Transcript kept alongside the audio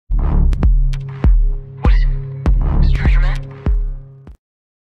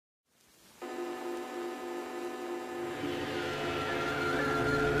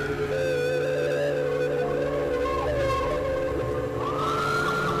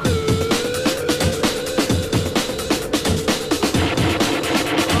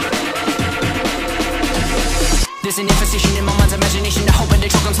is an imposition in my mind's imagination. I hope I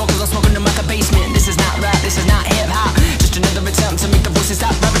choke on smoke 'cause I'm smoking them out the basement. This is not rap, this is not hip-hop, just another attempt to make the voices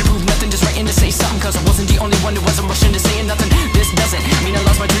stop rapping to prove nothing, just writing to say something. 'Cause I wasn't the only one who wasn't rushing to saying nothing. This doesn't mean I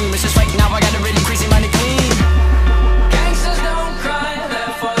lost my dream, it's just right now I got a really crazy mind to clean. Gangsters don't cry,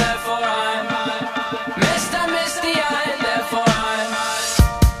 therefore I'm missed, I miss the eye, therefore I'm.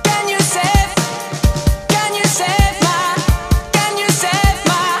 Can you save my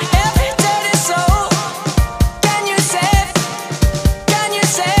heavy dirty soul? Can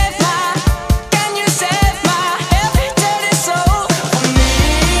you save my heavy dirty soul?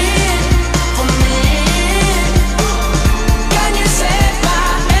 For me. Can you save my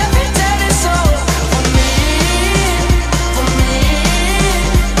heavy dirty soul? For me.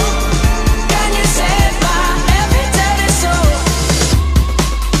 Can you save my heavy dirty soul?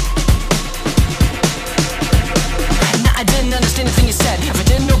 Nah, I didn't understand the thing you said. If I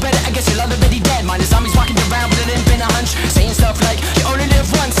didn't know better, I guess you're already dead. Mine is zombies walking around with it ain't been a hunch, saying stuff like you only live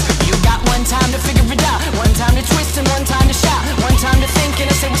once. You got one time to figure it out, one time to twist and one time to shout, one time to think, and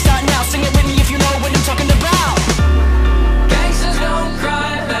I say we start now. Sing it with me if you know what I'm talking about. Gangsters don't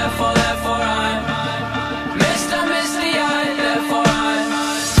cry, therefore I'm missed, I miss the eye, therefore I'm.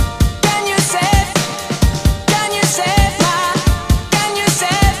 Can you save my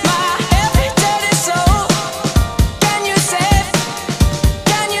heavy dirty soul?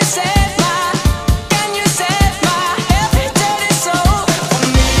 Can you save my heavy dirty soul?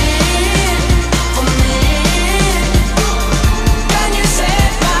 For me. Can you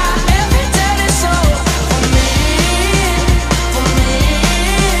save my heavy dirty soul? For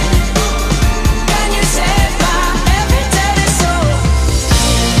me. Can you save my heavy dirty soul?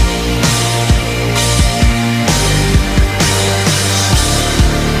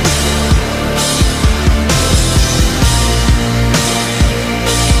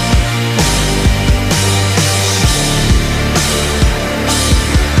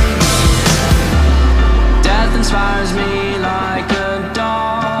 Death inspires me like a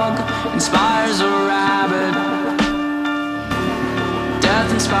dog inspires a rabbit.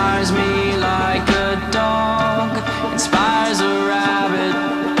 Death inspires me like a dog inspires a rabbit.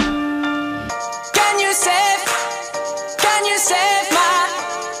 Can you save my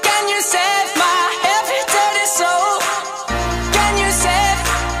heavy dirty soul? Can you save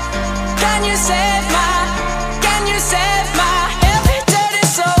my heavy dirty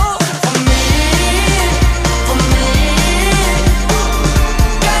soul? For me.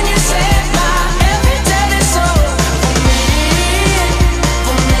 Can you save my heavy dirty soul?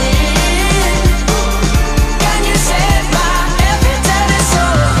 For me.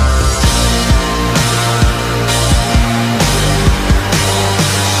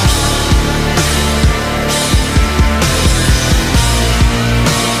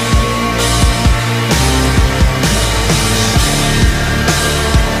 Can you save my heavy dirty soul?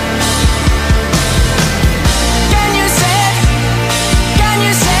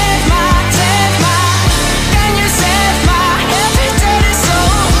 Can you save my heavy dirty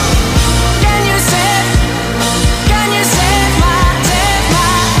soul? Can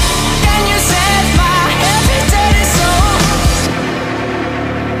you save my heavy dirty soul?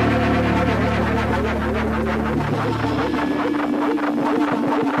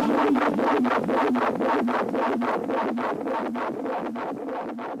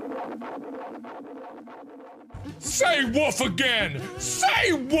 Say woof again!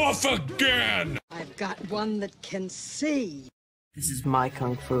 Say woof again! I've got one that can see. This is my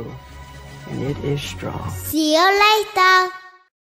kung fu, and it is strong. See you later.